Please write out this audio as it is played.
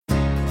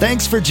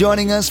Thanks for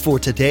joining us for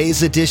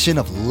today's edition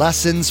of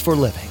Lessons for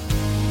Living.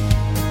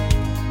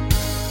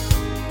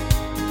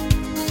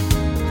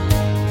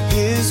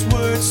 His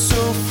word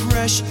so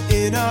fresh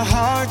in our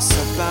hearts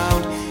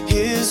abound.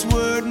 His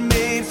word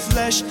made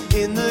flesh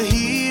in the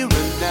here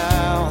and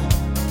now.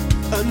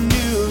 A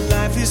new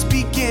life is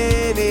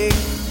beginning.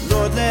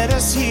 Lord, let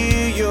us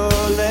hear your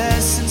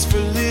lessons for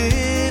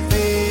living.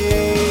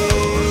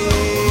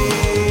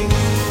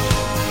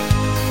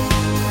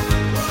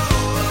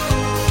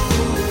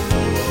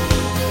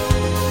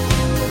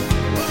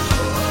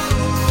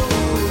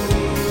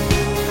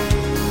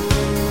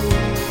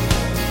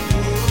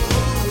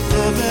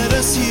 Lord, let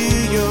us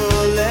hear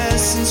your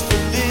lessons for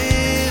living.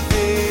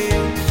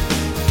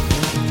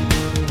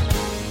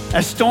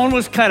 A stone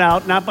was cut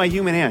out, not by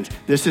human hands.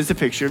 This is a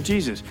picture of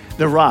Jesus,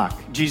 the rock,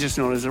 Jesus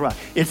known as the rock.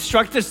 It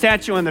struck the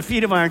statue on the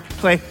feet of iron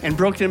clay and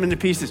broke them into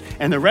pieces.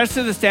 And the rest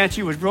of the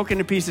statue was broken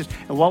to pieces,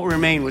 and what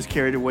remained was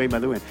carried away by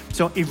the wind.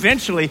 So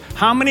eventually,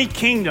 how many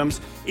kingdoms,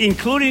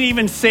 including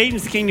even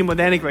Satan's kingdom with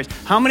Antichrist,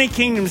 how many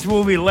kingdoms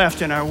will be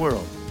left in our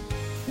world?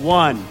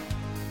 One.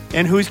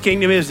 And whose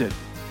kingdom is it?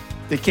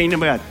 The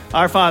kingdom of God.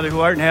 Our Father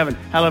who art in heaven,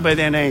 hallowed be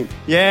thy name.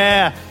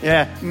 Yeah.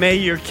 May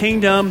your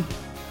kingdom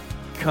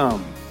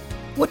come.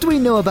 What do we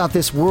know about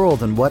this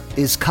world and what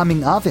is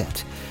coming of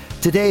it?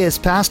 Today, as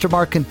Pastor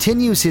Mark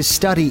continues his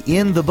study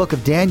in the book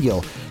of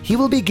Daniel, he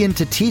will begin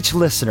to teach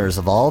listeners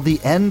of all the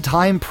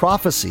end-time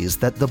prophecies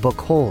that the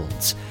book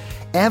holds.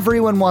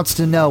 Everyone wants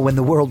to know when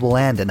the world will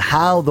end and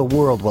how the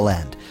world will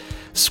end.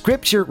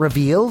 Scripture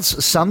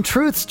reveals some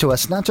truths to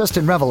us, not just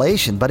in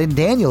Revelation, but in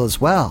Daniel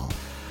as well.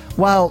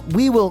 While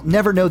we will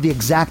never know the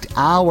exact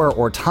hour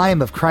or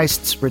time of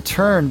Christ's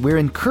return, we're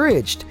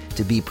encouraged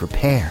to be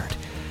prepared.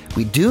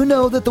 We do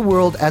know that the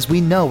world as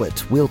we know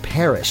it will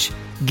perish.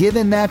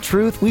 Given that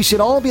truth, we should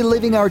all be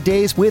living our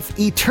days with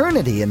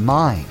eternity in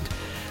mind.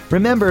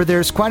 Remember,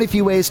 there's quite a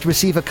few ways to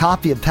receive a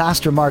copy of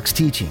Pastor Mark's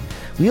teaching.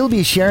 We'll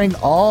be sharing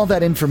all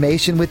that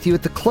information with you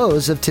at the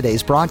close of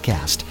today's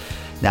broadcast.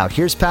 Now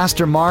here's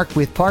Pastor Mark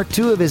with part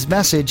 2 of his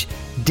message,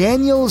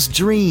 Daniel's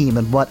Dream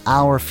and What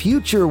Our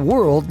Future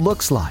World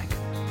Looks Like.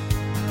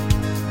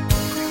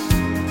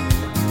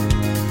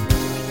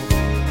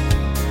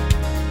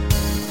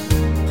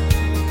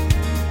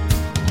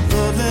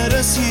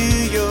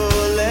 Hear your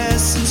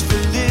lessons for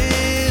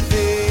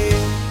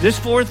living. This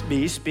fourth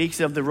beast speaks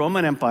of the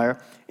Roman Empire,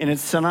 and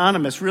it's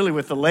synonymous really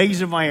with the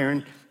legs of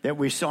iron that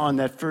we saw in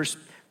that first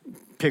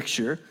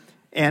picture.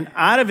 And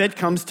out of it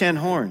comes 10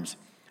 horns.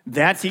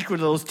 That's equal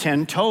to those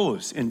 10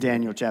 toes in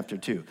Daniel chapter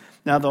 2.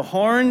 Now the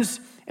horns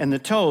and the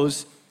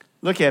toes,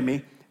 look at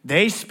me,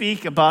 they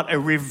speak about a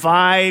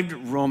revived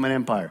Roman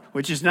Empire,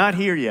 which is not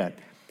here yet.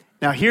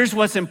 Now here's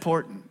what's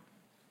important.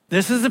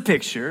 This is a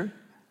picture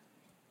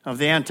of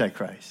the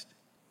Antichrist.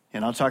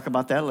 And I'll talk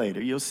about that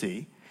later, you'll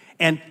see.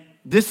 And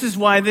this is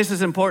why this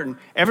is important.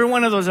 Every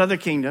one of those other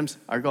kingdoms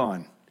are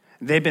gone.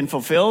 They've been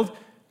fulfilled.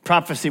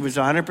 Prophecy was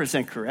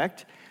 100%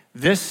 correct.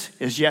 This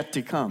is yet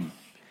to come.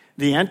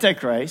 The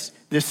Antichrist,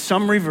 this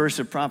summary verse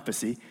of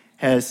prophecy,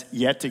 has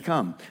yet to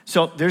come.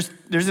 So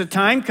there's a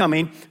time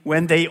coming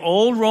when the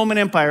old Roman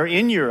Empire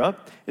in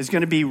Europe is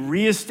going to be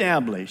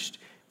reestablished.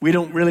 We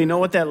don't really know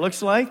what that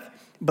looks like,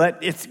 but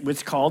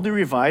it's called the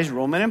revised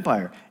Roman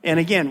Empire. And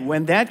again,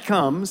 when that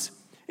comes,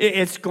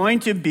 it's going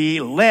to be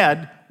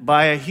led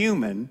by a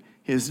human.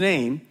 His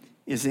name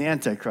is the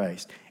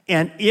Antichrist.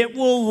 And it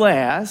will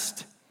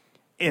last,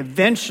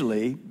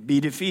 eventually be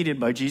defeated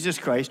by Jesus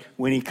Christ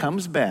when he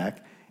comes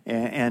back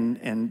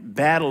and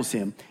battles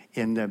him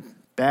in the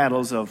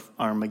battles of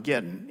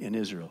Armageddon in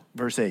Israel.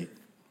 Verse 8.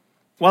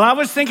 Well, I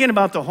was thinking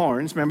about the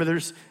horns. Remember,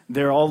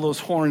 all those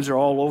horns are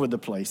all over the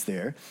place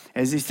there.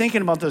 As he's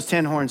thinking about those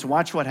 10 horns,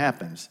 watch what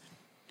happens.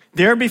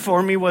 There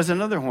before me was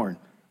another horn,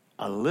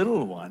 a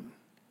little one.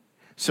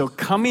 So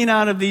coming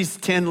out of these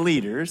 10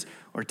 leaders,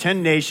 or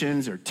 10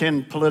 nations, or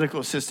 10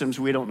 political systems,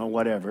 we don't know,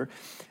 whatever,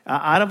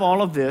 out of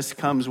all of this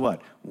comes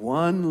what?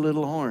 One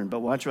little horn. But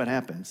watch what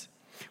happens.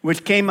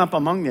 Which came up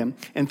among them,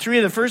 and 3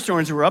 of the first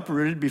horns were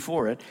uprooted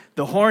before it.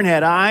 The horn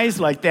had eyes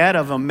like that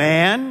of a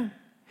man,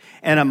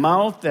 and a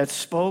mouth that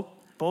spoke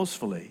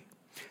boastfully.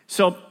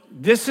 So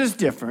this is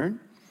different.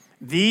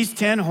 These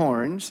 10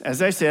 horns,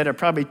 as I said, are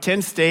probably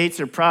 10 states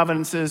or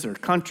provinces or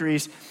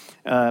countries,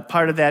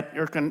 part of that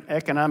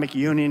economic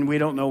union. We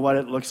don't know what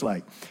it looks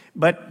like.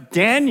 But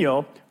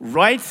Daniel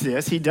writes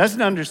this. He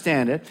doesn't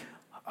understand it.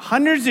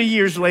 Hundreds of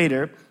years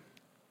later,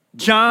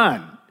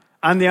 John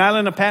on the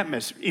island of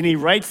Patmos, and he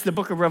writes the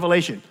book of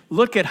Revelation.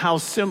 Look at how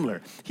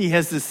similar. He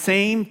has the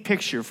same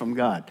picture from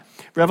God.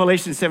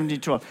 Revelation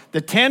 17:12.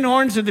 The 10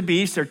 horns of the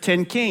beast are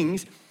 10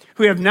 kings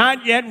who have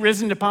not yet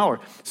risen to power.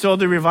 So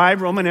the revived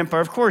Roman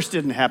Empire, of course,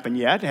 didn't happen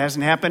yet. It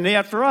hasn't happened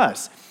yet for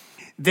us.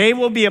 They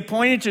will be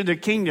appointed to their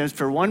kingdoms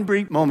for one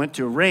brief moment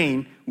to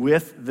reign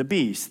with the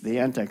beast, the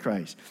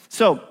Antichrist.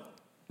 So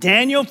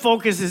Daniel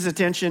focuses his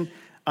attention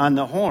on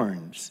the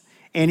horns,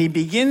 and he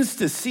begins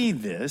to see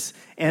this.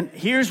 And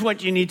here's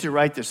what you need to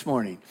write this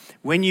morning.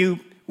 When you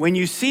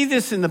see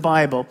this in the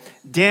Bible,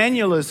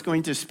 Daniel is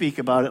going to speak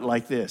about it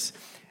like this.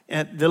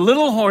 And the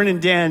little horn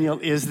in Daniel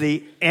is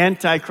the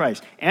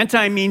Antichrist.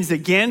 Anti means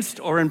against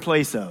or in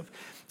place of.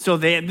 So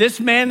this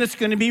man that's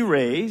going to be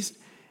raised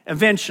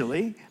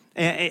eventually,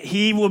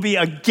 he will be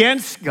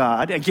against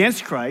God,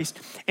 against Christ,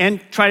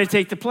 and try to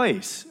take the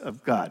place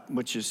of God,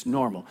 which is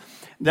normal.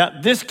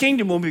 Now, this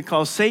kingdom will be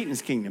called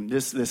Satan's kingdom,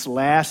 this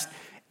last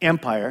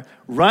empire,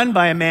 run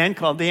by a man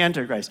called the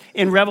Antichrist.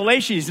 In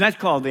Revelation, he's not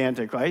called the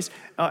Antichrist.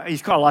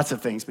 He's called lots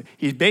of things, but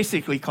he's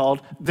basically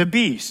called the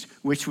beast,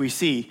 which we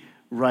see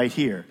right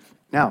here.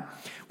 Now,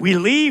 we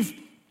leave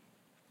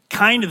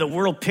kind of the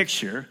world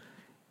picture,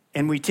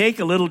 and we take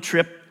a little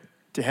trip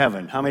to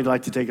heaven. How many would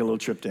like to take a little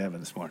trip to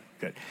heaven this morning?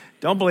 Good.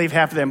 Don't believe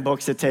half of them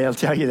books that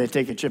tell you they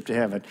take a trip to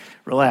heaven.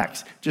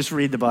 Relax. Just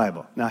read the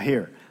Bible. Now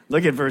here,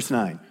 look at verse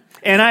 9.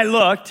 And I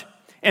looked,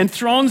 and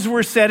thrones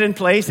were set in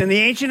place, and the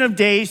Ancient of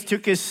Days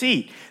took his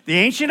seat. The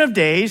Ancient of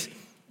Days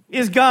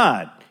is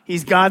God.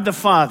 He's God the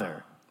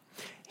Father.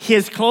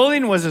 His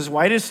clothing was as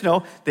white as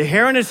snow. The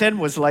hair on his head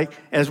was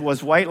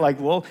white like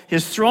wool.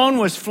 His throne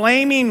was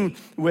flaming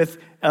with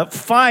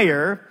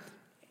fire,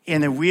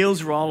 and the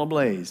wheels were all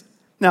ablaze.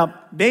 Now,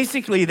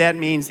 basically that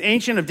means,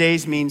 Ancient of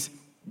Days means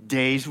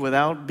days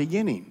without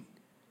beginning.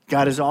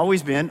 God has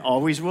always been,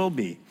 always will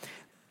be.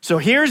 So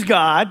here's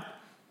God,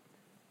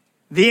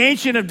 the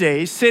Ancient of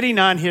Days, sitting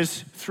on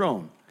his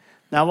throne.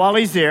 Now, while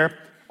he's there,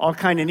 all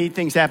kind of neat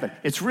things happen.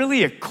 It's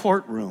really a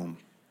courtroom.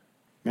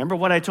 Remember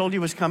what I told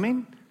you was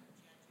coming?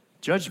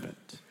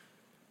 Judgment.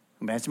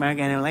 That's why I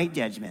don't like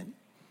judgment.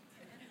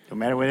 No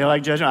matter whether you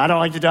like judgment. I don't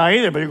like to die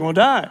either, but you're going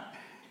to die.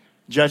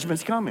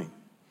 Judgment's coming.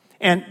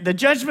 And the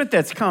judgment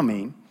that's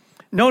coming,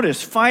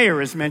 notice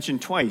fire is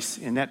mentioned twice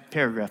in that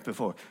paragraph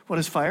before. What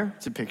is fire?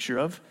 It's a picture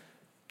of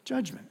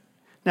judgment.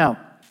 Now,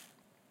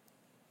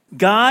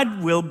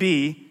 God will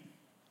be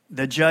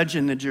the judge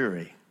and the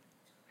jury.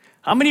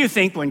 How many of you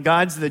think when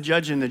God's the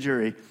judge and the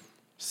jury,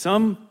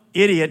 some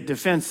idiot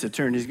defense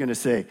attorney is going to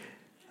say,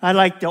 I'd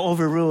like to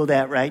overrule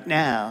that right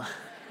now?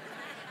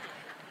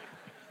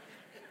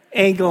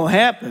 Ain't going to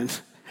happen.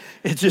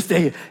 It's just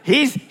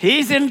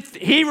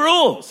he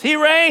rules, he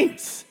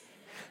reigns.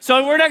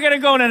 So we're not going to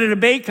go in a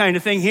debate kind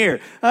of thing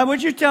here.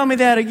 Would you tell me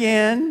that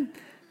again?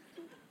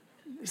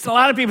 So a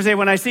lot of people say,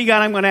 when I see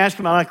God, I'm going to ask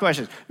him a lot of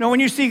questions. No, when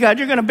you see God,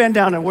 you're going to bend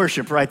down and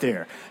worship right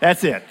there.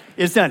 That's it.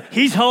 It's done.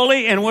 He's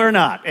holy and we're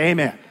not.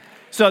 Amen.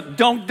 So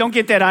don't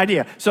get that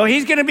idea. So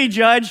he's going to be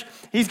judge.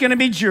 He's going to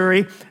be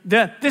jury.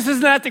 This is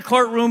not the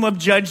courtroom of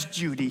Judge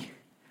Judy.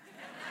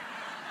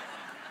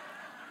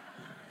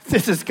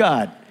 This is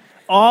God.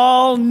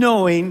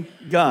 All-knowing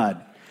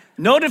God.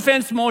 No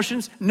defense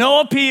motions,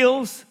 no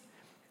appeals.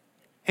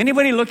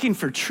 Anybody looking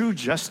for true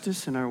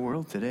justice in our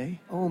world today?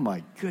 Oh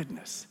my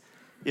goodness,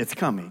 it's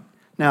coming.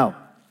 Now,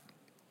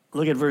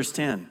 look at verse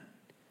 10.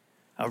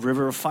 A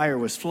river of fire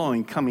was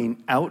flowing,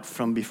 coming out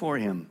from before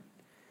him.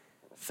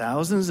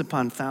 Thousands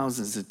upon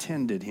thousands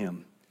attended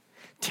him.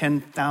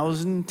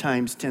 10,000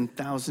 times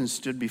 10,000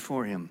 stood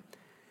before him.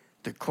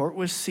 The court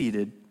was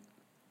seated,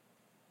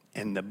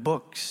 and the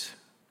books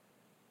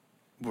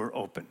were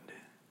opened.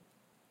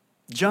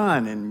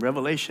 John in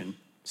Revelation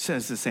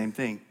says the same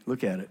thing.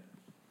 Look at it.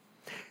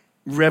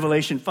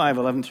 Revelation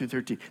 5:11 through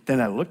 13.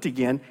 Then I looked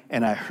again,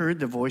 and I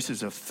heard the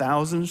voices of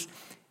thousands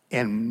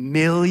and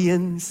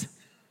millions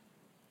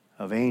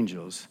of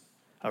angels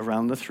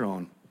around the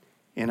throne,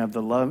 and of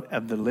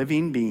the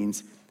living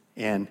beings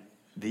and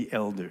the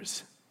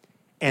elders.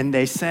 And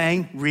they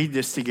sang, read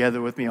this together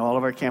with me, all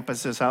of our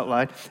campuses out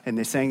loud, and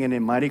they sang it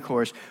in mighty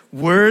chorus.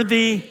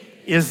 Worthy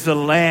is the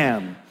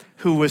Lamb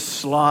who was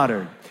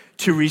slaughtered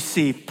to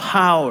receive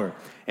power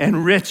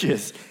and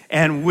riches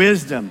and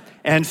wisdom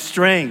and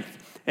strength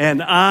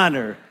and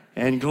honor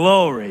and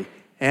glory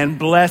and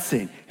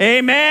blessing.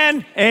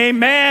 Amen,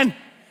 amen,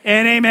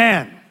 and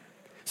amen.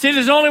 See,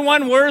 there's only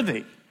one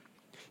worthy.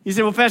 You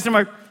say, well, Pastor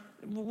Mark,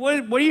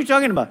 what are you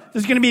talking about?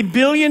 There's going to be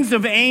billions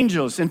of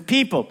angels and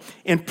people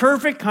in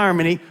perfect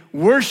harmony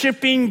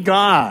worshiping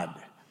God.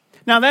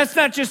 Now, that's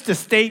not just a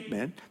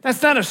statement.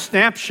 That's not a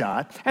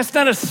snapshot. That's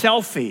not a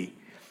selfie.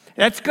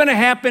 That's going to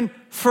happen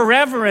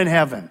forever in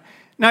heaven.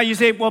 Now, you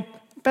say, well,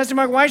 Pastor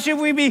Mark, why should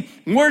we be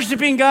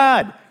worshiping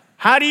God?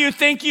 How do you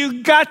think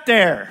you got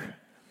there?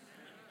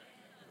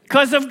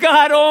 Because of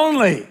God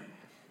only.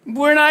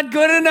 We're not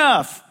good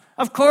enough.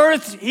 Of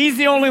course, he's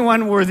the only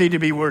one worthy to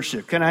be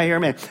worshiped. Can I hear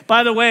amen?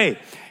 By the way,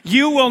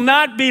 you will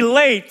not be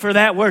late for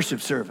that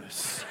worship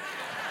service.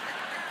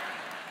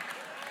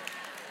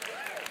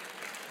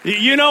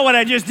 You know what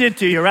I just did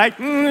to you, right?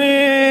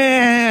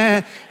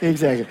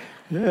 Exactly.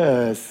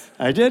 Yes,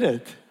 I did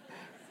it.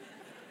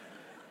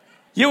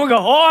 You will go,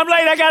 oh, I'm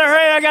late. I got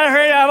to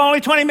hurry. I'm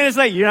only 20 minutes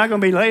late. You're not going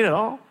to be late at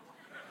all.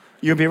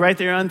 You'll be right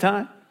there on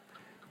time.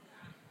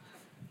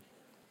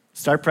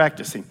 Start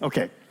practicing.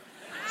 Okay.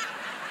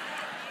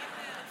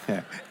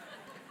 Yeah.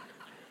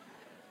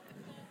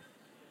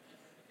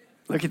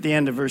 Look at the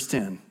end of verse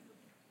 10.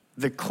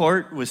 The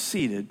court was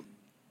seated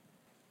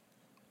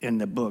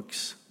and the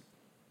books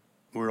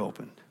were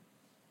opened.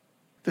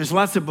 There's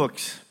lots of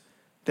books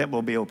that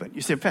will be opened.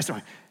 You say,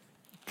 Pastor,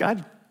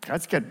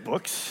 God's got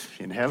books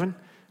in heaven?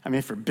 I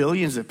mean, for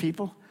billions of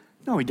people?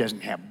 No, he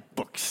doesn't have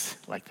books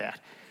like that.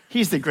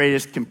 He's the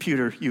greatest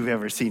computer you've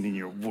ever seen in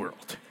your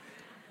world.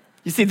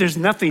 You see, there's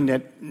nothing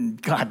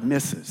that God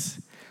misses.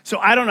 So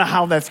I don't know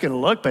how that's going to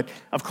look, but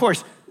of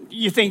course,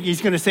 you think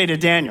he's going to say to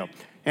Daniel,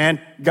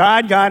 and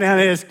God got on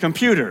his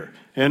computer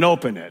and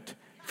opened it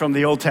from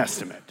the Old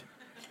Testament.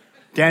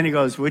 Daniel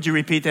goes, would you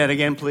repeat that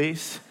again,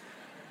 please?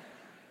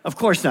 Of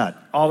course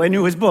not. All they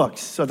knew was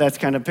books, so that's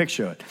kind of a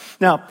picture of it.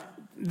 Now,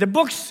 the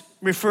books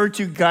refer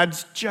to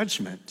God's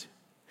judgment.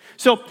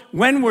 So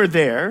when we're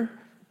there,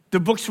 the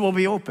books will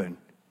be open.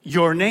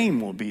 Your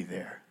name will be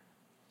there.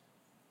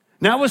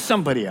 Not with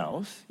somebody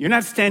else. You're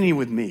not standing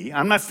with me.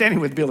 I'm not standing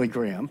with Billy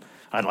Graham.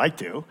 I'd like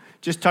to.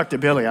 Just talk to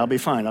Billy. I'll be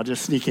fine. I'll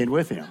just sneak in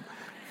with him.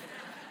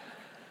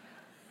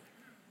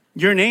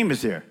 Your name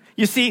is there.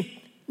 You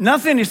see,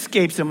 nothing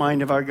escapes the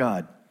mind of our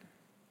God.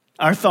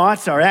 Our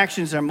thoughts, our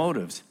actions, our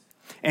motives.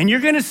 And you're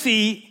going to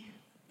see,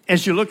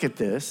 as you look at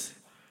this,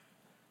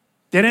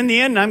 that in the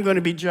end, I'm going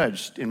to be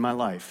judged in my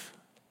life.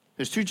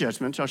 There's two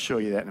judgments. I'll show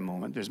you that in a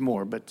moment. There's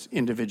more, but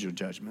individual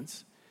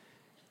judgments.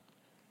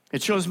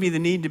 It shows me the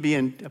need to be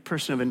a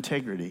person of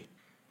integrity.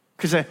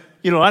 Because,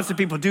 lots of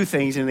people do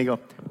things and they go,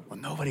 well,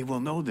 nobody will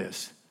know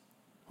this.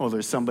 Well,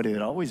 there's somebody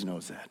that always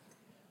knows that.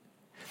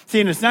 See,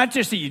 and it's not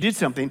just that you did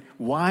something.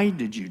 Why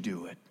did you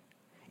do it?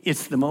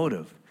 It's the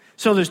motive.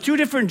 So there's two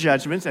different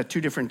judgments at two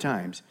different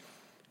times.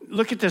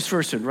 Look at this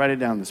first one. Write it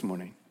down this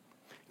morning.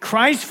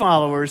 Christ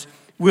followers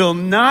will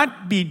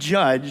not be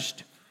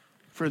judged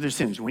for their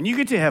sins. When you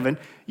get to heaven,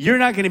 you're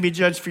not going to be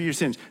judged for your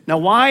sins. Now,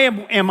 why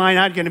am I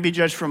not going to be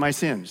judged for my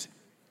sins?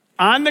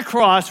 On the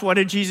cross, what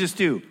did Jesus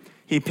do?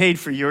 He paid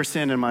for your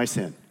sin and my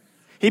sin.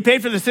 He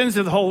paid for the sins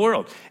of the whole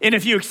world. And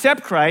if you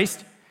accept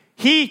Christ,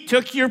 he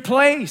took your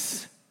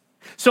place.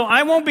 So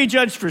I won't be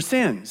judged for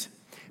sins,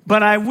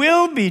 but I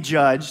will be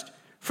judged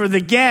for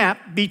the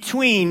gap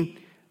between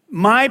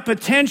my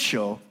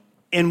potential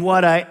and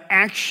what I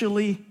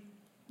actually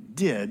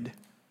did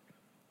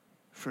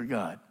for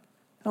God.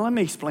 Now, let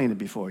me explain it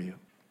before you.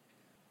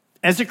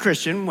 As a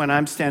Christian, when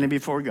I'm standing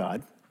before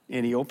God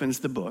and he opens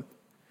the book,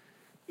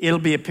 it'll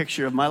be a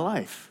picture of my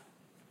life,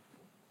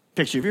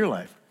 picture of your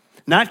life.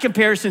 Not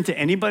comparison to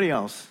anybody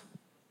else,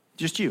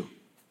 just you.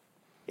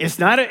 It's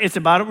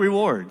about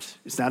rewards.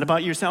 It's not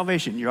about your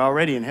salvation. You're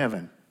already in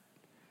heaven.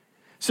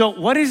 So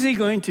what is he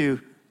going to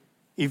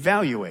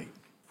evaluate?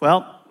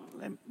 Well,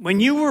 when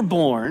you were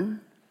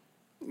born,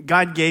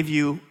 God gave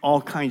you all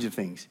kinds of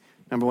things.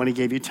 Number one, he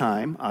gave you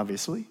time,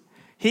 obviously.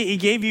 He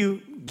gave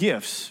you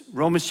gifts.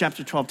 Romans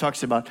chapter 12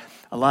 talks about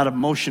a lot of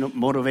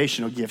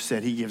motivational gifts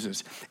that he gives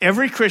us.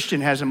 Every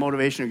Christian has a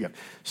motivational gift.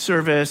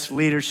 Service,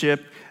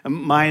 leadership.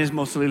 Mine is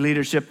mostly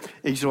leadership,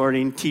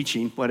 exhorting,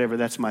 teaching, whatever,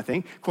 that's my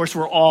thing. Of course,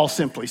 we're all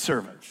simply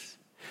servants.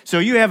 So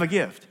you have a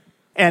gift.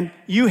 And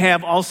you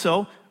have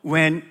also,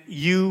 when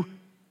you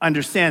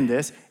understand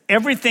this,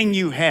 everything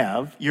you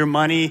have, your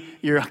money,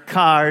 your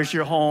cars,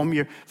 your home,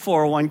 your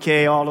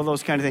 401k, all of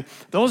those kind of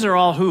things, those are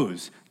all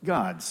whose?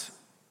 God's.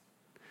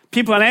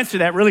 People will answer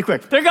that really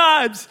quick. They're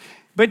God's.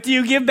 But do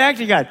you give back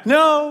to God?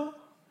 No.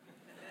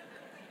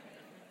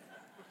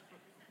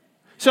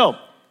 So,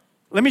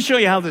 let me show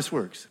you how this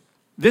works.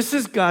 This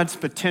is God's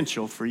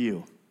potential for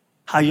you.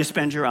 How you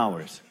spend your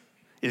hours.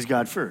 Is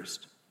God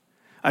first?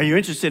 Are you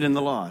interested in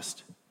the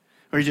lost?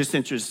 Or are you just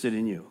interested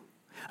in you?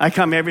 I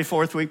come every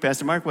fourth week,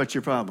 Pastor Mark, what's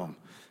your problem?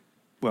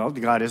 Well,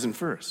 God isn't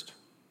first.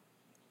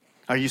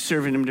 Are you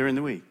serving him during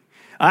the week?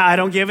 I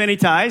don't give any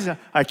tithes.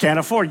 I can't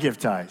afford to give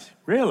tithes.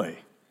 Really?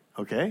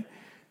 Okay.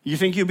 You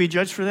think you'll be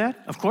judged for that?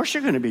 Of course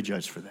you're going to be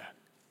judged for that.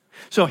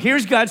 So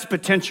here's God's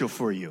potential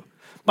for you.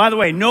 By the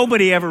way,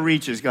 nobody ever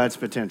reaches God's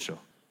potential.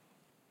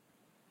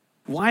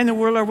 Why in the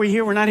world are we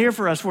here? We're not here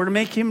for us. We're to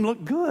make him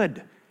look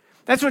good.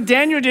 That's what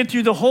Daniel did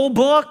through the whole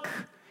book.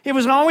 It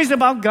was always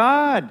about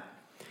God.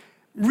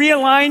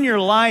 Realign your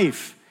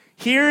life.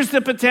 Here's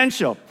the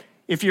potential.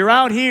 If you're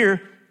out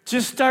here,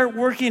 just start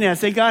working at it.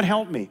 Say, God,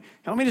 help me.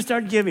 Help me to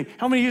start giving.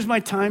 Help me to use my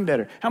time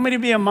better. Help me to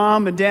be a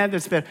mom and dad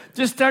that's better.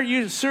 Just start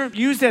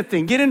use that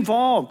thing. Get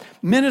involved.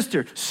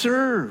 Minister.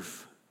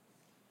 Serve.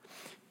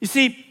 You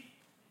see,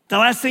 the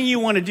last thing you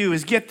want to do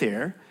is get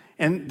there,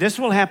 and this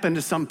will happen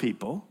to some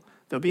people.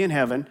 They'll be in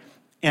heaven,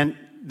 and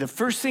the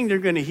first thing they're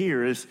going to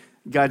hear is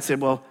God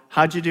said, well,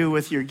 how'd you do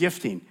with your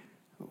gifting?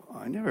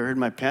 Well, I never heard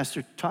my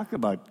pastor talk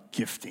about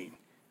gifting.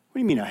 What do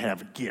you mean I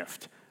have a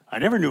gift? I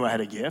never knew I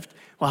had a gift.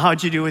 Well,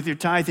 how'd you do with your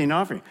tithing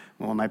offering?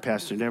 Well, my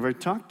pastor never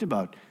talked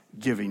about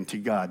giving to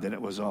God, that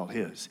it was all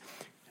his.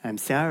 I'm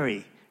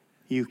sorry.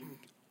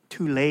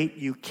 Too late.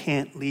 You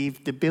can't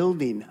leave the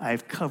building.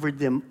 I've covered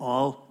them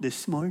all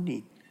this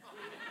morning.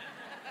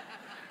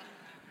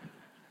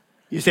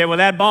 You say, well,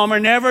 that Balmer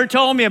never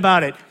told me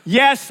about it.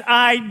 Yes,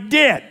 I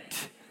did.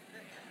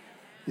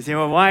 You say,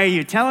 well, why are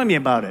you telling me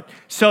about it?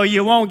 So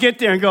you won't get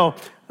there and go,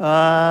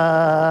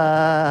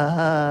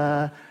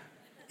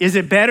 is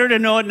it better to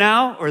know it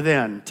now or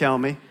then? Tell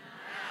me.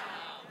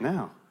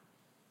 Now.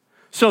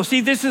 So see,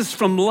 this is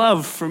from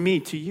love for me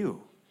to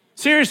you.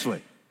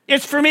 Seriously.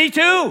 It's for me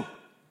too.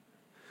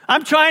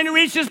 I'm trying to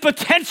reach this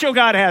potential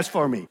God has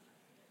for me.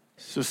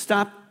 So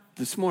stop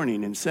this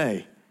morning and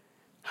say,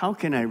 how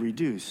can I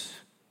reduce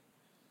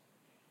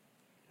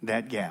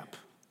that gap?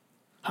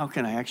 How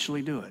can I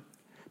actually do it?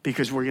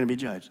 Because we're going to be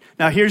judged.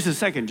 Now, here's the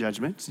second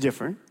judgment. It's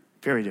different,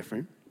 very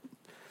different.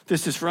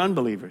 This is for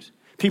unbelievers,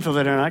 people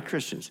that are not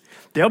Christians.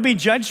 They'll be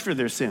judged for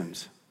their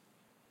sins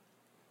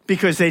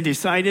because they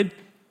decided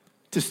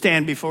to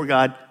stand before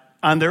God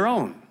on their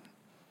own.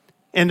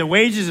 And the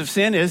wages of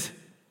sin is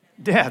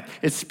death.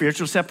 It's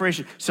spiritual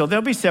separation. So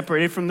they'll be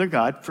separated from their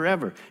God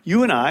forever.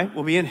 You and I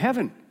will be in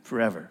heaven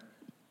forever.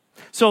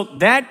 So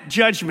that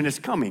judgment is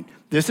coming.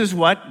 This is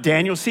what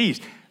Daniel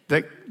sees.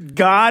 The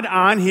God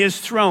on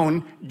his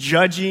throne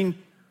judging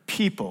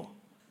people,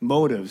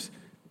 motives,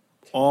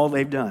 all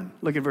they've done.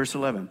 Look at verse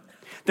 11.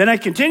 Then I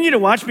continued to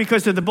watch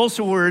because of the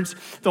boastful words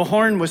the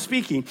horn was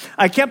speaking.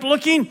 I kept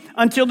looking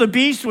until the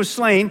beast was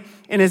slain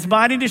and his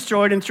body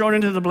destroyed and thrown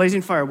into the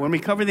blazing fire. When we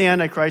cover the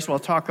Antichrist, we'll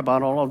talk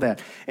about all of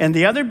that. And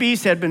the other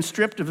beasts had been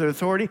stripped of their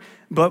authority,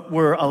 but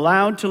were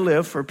allowed to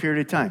live for a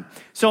period of time.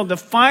 So the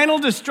final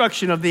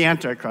destruction of the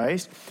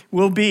Antichrist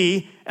will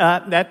be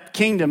that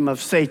kingdom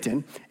of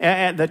Satan.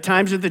 At the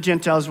times of the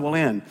Gentiles will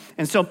end.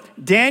 And so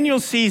Daniel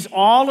sees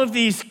all of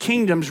these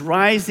kingdoms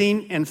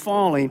rising and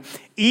falling,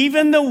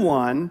 even the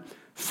one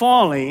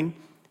falling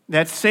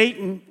that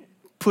Satan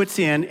puts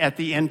in at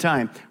the end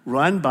time,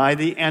 run by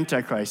the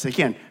Antichrist.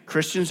 Again,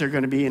 Christians are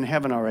going to be in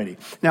heaven already.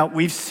 Now,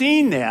 we've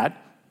seen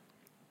that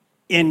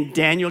in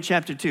Daniel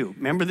chapter 2.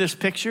 Remember this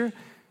picture?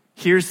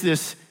 Here's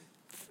these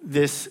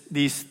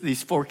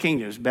four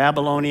kingdoms,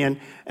 Babylonian,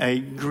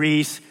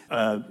 Greece,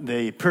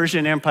 the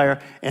Persian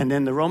Empire, and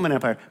then the Roman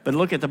Empire. But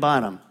look at the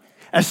bottom.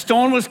 A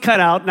stone was cut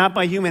out, not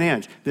by human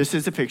hands. This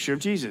is a picture of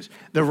Jesus.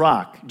 The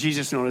rock,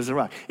 Jesus known as the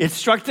rock. It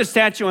struck the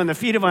statue on the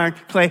feet of iron,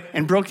 clay,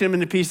 and broke them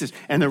into pieces.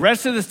 And the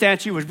rest of the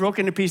statue was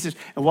broken into pieces,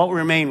 and what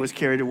remained was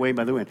carried away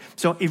by the wind.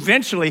 So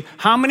eventually,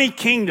 how many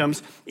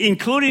kingdoms,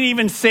 including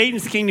even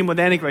Satan's kingdom with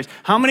Antichrist,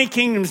 how many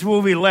kingdoms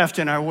will be left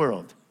in our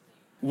world?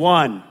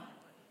 One.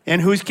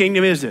 And whose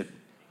kingdom is it?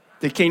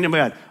 The kingdom of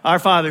God. Our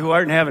Father who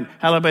art in heaven,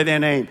 hallowed be thy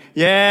name.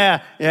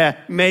 Yeah.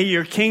 May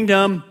your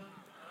kingdom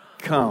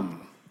come.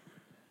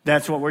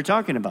 That's what we're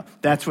talking about.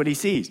 That's what he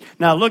sees.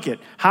 Now look at,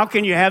 how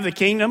can you have the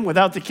kingdom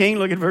without the king?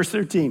 Look at verse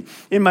 13.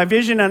 In my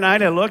vision at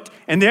night I looked,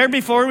 and there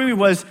before me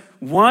was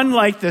one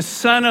like the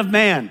Son of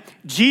Man.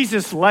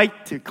 Jesus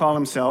liked to call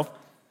himself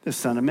the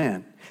Son of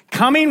Man,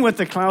 coming with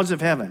the clouds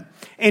of heaven.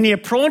 And he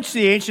approached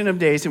the Ancient of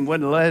Days and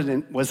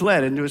was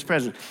led into his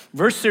presence.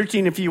 Verse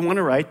 13, if you want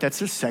to write, that's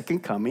the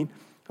second coming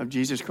of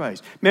Jesus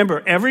Christ.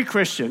 Remember, every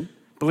Christian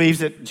believes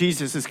that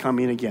Jesus is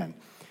coming again.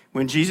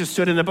 When Jesus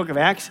stood in the book of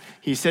Acts,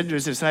 he said to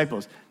his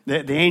disciples,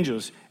 the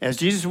angels, as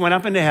Jesus went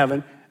up into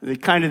heaven, the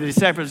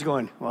disciples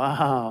going,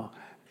 wow.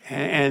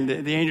 And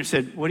the angel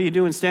said, what are you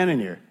doing standing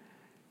here?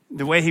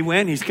 The way he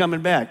went, he's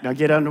coming back. Now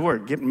get on to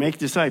work. Make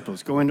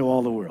disciples. Go into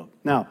all the world.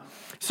 Now,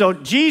 so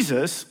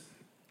Jesus,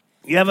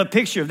 you have a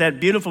picture of that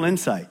beautiful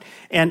insight.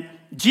 And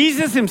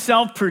Jesus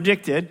himself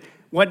predicted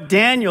what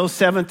Daniel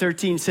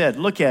 7:13 said.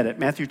 Look at it,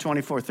 Matthew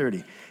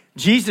 24:30.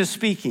 Jesus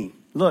speaking,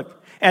 look.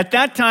 At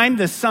that time,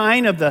 the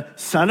sign of the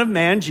Son of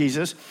Man,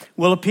 Jesus,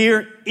 will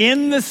appear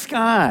in the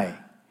sky,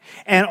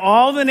 and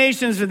all the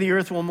nations of the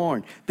earth will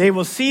mourn. They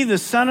will see the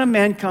Son of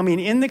Man coming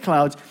in the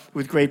clouds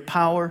with great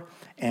power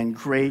and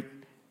great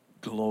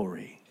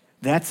glory.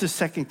 That's the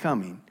second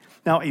coming.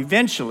 Now,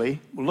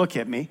 eventually, look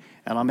at me,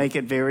 and I'll make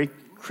it very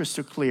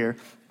crystal clear.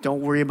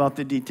 Don't worry about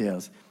the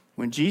details.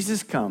 When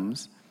Jesus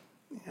comes,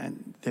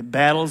 and the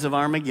battles of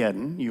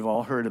Armageddon, you've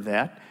all heard of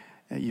that.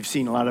 You've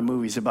seen a lot of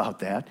movies about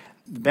that.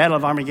 The Battle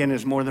of Armageddon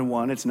is more than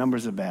one. It's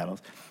numbers of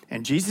battles.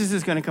 And Jesus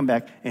is going to come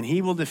back, and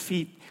he will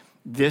defeat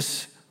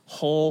this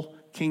whole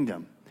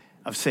kingdom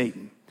of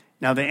Satan.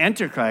 Now, the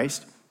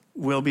Antichrist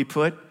will be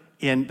put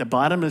in the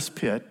bottomless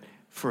pit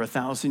for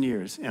 1,000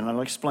 years. And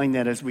I'll explain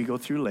that as we go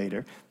through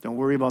later. Don't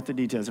worry about the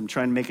details. I'm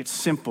trying to make it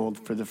simple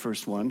for the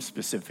first one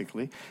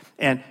specifically.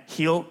 And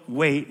he'll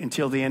wait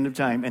until the end of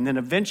time. And then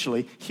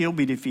eventually, he'll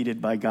be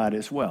defeated by God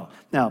as well.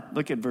 Now,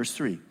 look at verse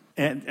 3.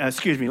 And,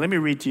 let me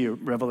read to you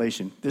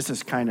Revelation. This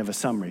is kind of a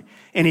summary.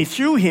 And he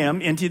threw him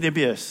into the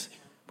abyss.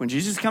 When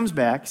Jesus comes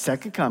back,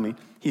 second coming,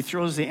 he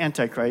throws the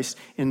Antichrist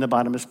in the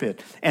bottomless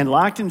pit and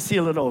locked and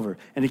sealed it over.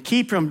 And to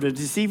keep from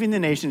deceiving the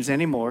nations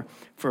anymore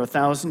for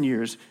 1,000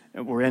 years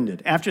were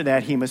ended. After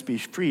that, he must be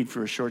freed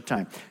for a short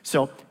time.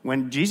 So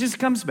when Jesus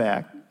comes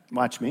back,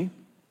 watch me,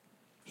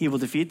 he will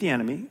defeat the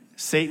enemy.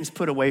 Satan's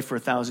put away for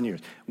 1,000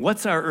 years.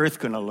 What's our earth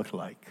going to look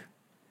like?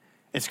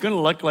 It's going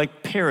to look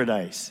like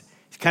paradise.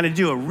 Kind of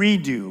do a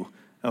redo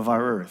of our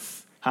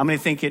earth. How many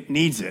think it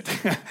needs it?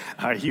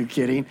 Are you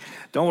kidding?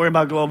 Don't worry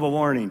about global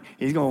warming.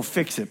 He's going to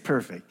fix it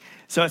perfect.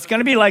 So it's going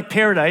to be like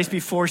paradise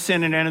before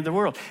sin had entered the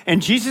world.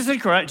 And Jesus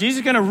is going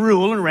to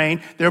rule and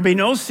reign. There will be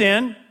no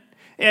sin.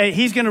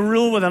 He's going to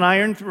rule with an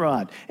iron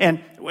rod.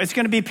 And it's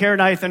going to be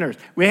paradise on earth.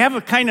 We have a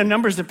kind of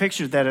numbers of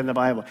pictures of that in the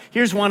Bible.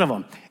 Here's one of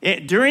them.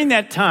 During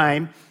that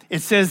time,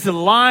 it says the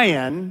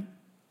lion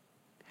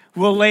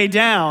will lay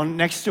down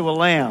next to a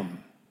lamb.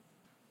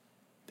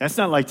 That's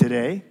not like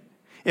today.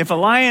 If a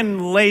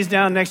lion lays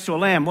down next to a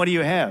lamb, what do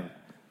you have?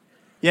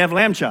 You have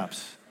lamb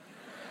chops.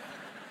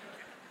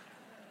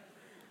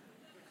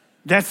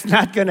 That's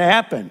not going to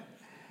happen.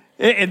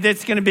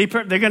 It's going to be,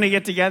 they're going to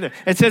get together.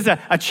 It says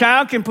a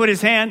child can put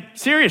his hand,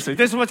 seriously,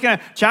 this is what's going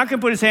to happen. A child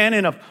can put his hand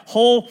in a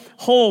hole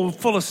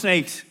full of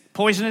snakes.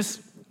 Poisonous,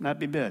 not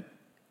be bit.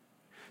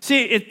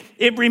 See,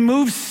 it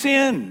removes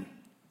sin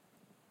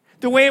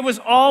the way it was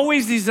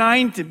always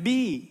designed to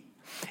be.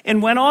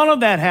 And when all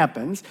of that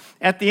happens,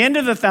 at the end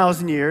of the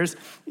 1,000 years,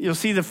 you'll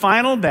see the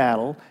final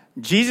battle.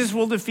 Jesus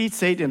will defeat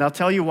Satan, and I'll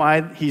tell you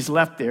why he's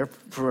left there,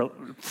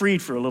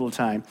 freed for a little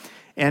time.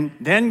 And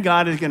then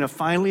God is going to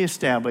finally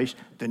establish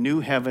the new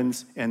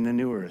heavens and the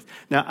new earth.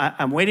 Now,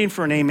 I'm waiting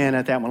for an amen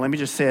at that one. Let me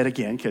just say it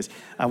again because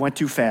I went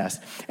too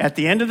fast. At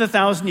the end of the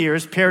 1,000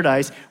 years,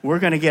 paradise, we're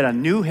going to get a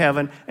new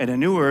heaven and a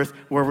new earth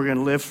where we're going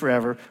to live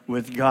forever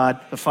with God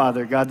the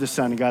Father, God the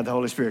Son, and God the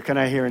Holy Spirit. Can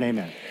I hear an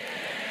amen?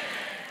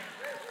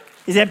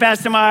 Is that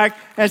Pastor Mark?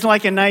 That's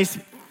like a nice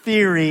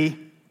theory.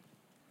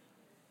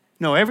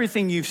 No,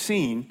 everything you've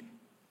seen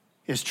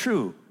is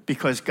true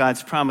because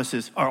God's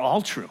promises are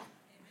all true.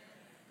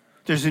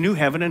 There's a new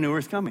heaven and a new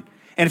earth coming.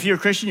 And if you're a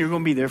Christian, you're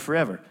going to be there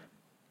forever.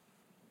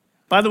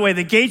 By the way,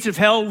 the gates of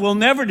hell will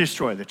never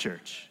destroy the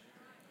church.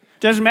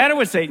 Doesn't matter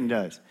what Satan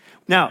does.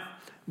 Now,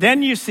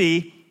 then you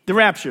see the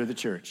rapture of the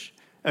church.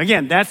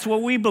 Again, that's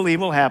what we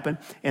believe will happen.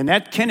 And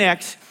that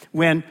connects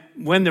when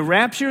the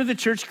rapture of the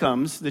church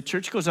comes, the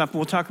church goes up.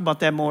 We'll talk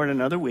about that more in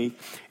another week.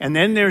 And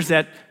then there's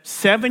that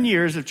 7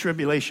 years of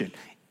tribulation.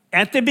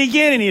 At the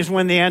beginning is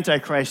when the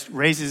Antichrist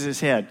raises his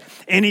head.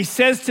 And he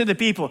says to the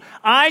people,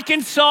 I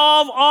can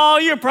solve all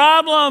your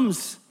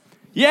problems.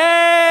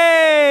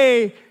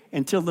 Yay!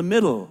 Until the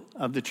middle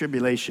of the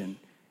tribulation,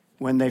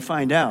 when they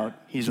find out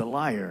he's a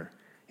liar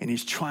and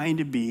he's trying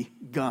to be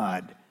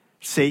God.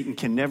 Satan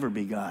can never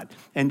be God.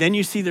 And then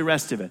you see the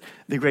rest of it.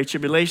 The Great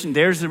Tribulation,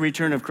 there's the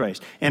return of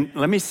Christ. And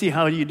let me see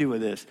how you do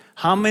with this.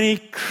 How many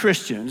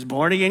Christians,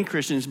 born-again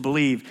Christians,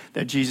 believe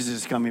that Jesus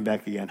is coming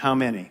back again? How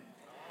many?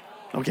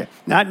 Okay,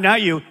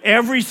 not you.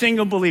 Every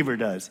single believer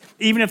does.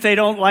 Even if they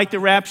don't like the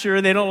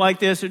rapture, they don't like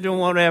this or doing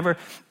whatever,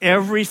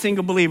 every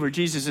single believer,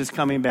 Jesus is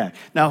coming back.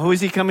 Now, who is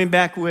he coming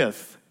back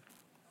with?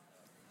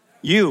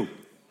 You,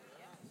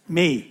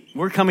 me.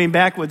 We're coming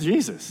back with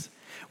Jesus.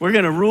 We're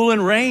going to rule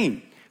and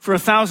reign for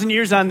 1,000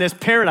 years on this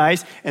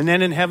paradise and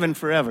then in heaven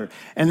forever.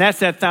 And that's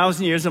that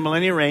 1,000 years of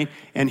millennial reign.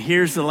 And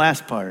here's the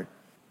last part,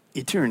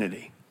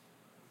 eternity.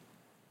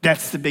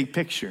 That's the big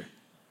picture,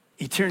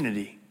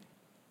 eternity.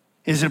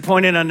 Is it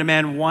appointed unto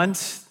man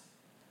once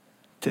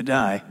to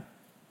die,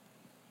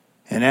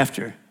 and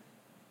after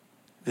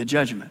the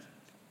judgment?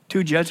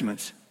 2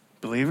 judgments,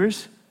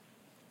 believers,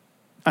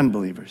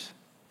 unbelievers.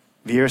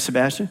 Vieira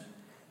Sebastian,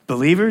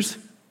 believers,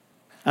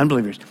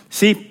 unbelievers.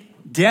 See,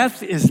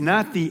 death is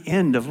not the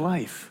end of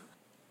life.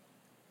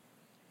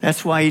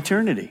 That's why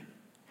eternity.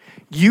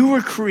 You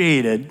were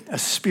created a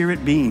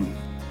spirit being.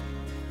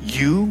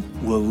 You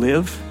will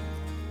live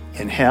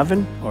in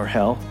heaven or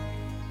hell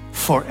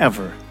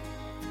forever.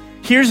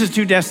 Here's the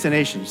 2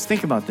 destinations.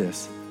 Think about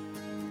this.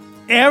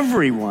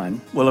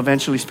 Everyone will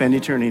eventually spend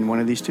eternity in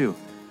one of these 2.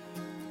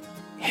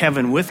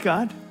 Heaven with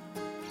God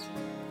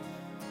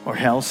or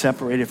hell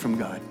separated from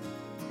God.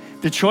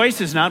 The choice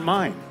is not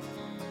mine,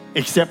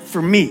 except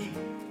for me.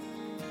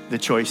 The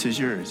choice is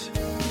yours.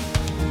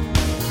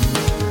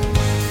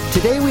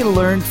 Today we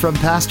learned from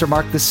Pastor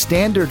Mark the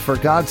standard for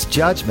God's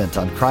judgment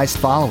on Christ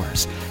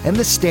followers and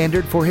the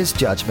standard for his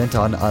judgment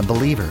on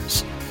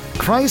unbelievers.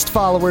 Christ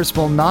followers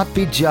will not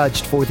be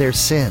judged for their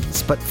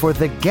sins, but for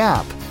the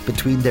gap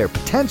between their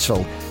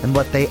potential and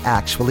what they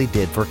actually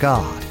did for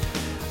God.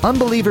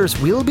 Unbelievers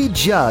will be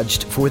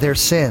judged for their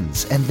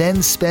sins and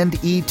then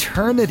spend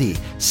eternity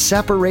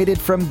separated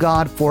from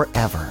God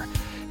forever.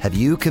 Have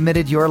you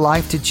committed your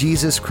life to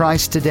Jesus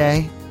Christ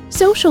today?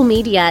 Social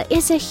media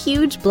is a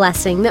huge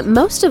blessing that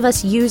most of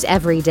us use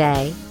every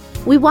day.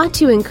 We want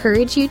to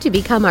encourage you to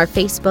become our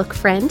Facebook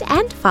friend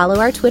and follow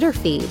our Twitter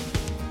feed.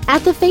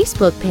 At the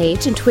Facebook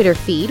page and Twitter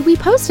feed, we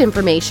post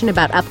information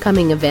about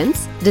upcoming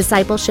events,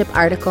 discipleship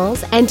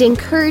articles, and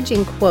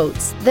encouraging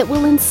quotes that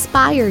will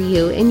inspire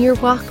you in your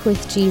walk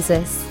with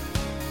Jesus.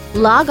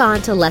 Log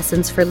on to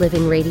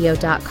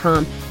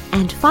lessonsforlivingradio.com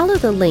and follow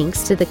the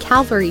links to the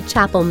Calvary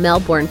Chapel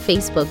Melbourne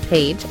Facebook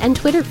page and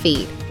Twitter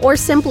feed, or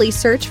simply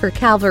search for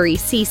Calvary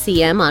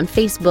CCM on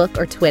Facebook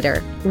or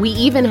Twitter. We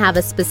even have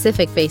a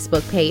specific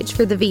Facebook page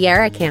for the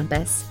Vieira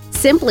campus.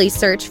 Simply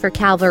search for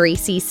Calvary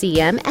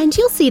CCM and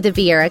you'll see the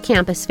Vieira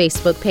campus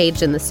Facebook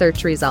page in the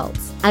search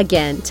results.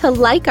 Again, to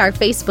like our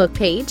Facebook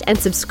page and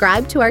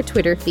subscribe to our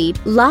Twitter feed,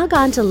 log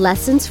on to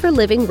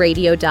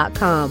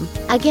lessonsforlivingradio.com.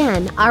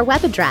 Again, our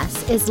web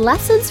address is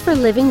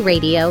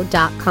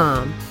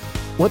lessonsforlivingradio.com.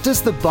 What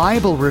does the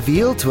Bible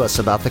reveal to us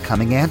about the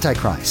coming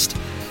Antichrist?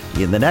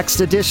 In the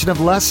next edition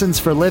of Lessons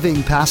for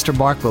Living, Pastor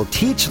Mark will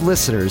teach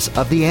listeners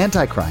of the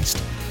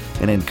Antichrist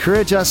and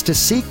encourage us to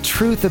seek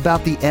truth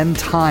about the end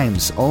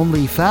times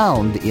only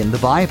found in the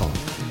Bible.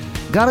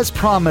 God has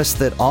promised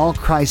that all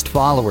Christ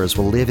followers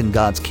will live in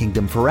God's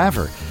kingdom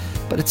forever,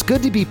 But it's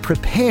good to be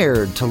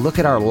prepared to look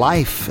at our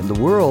life and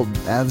the world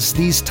as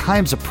these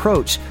times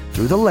approach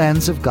through the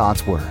lens of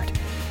God's Word.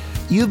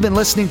 You've been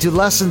listening to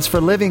Lessons for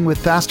Living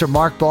with Pastor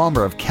Mark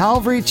Balmer of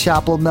Calvary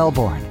Chapel,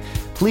 Melbourne.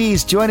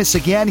 Please join us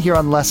again here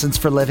on Lessons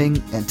for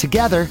Living, and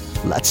together,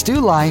 let's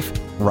do life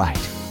right.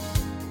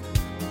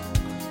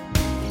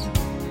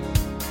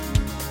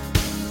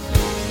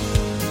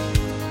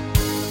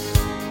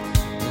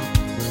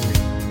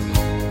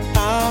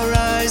 Our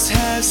eyes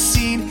have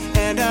seen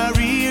and our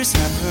ears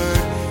have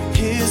heard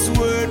His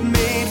word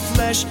made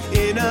flesh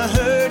in a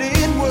hurting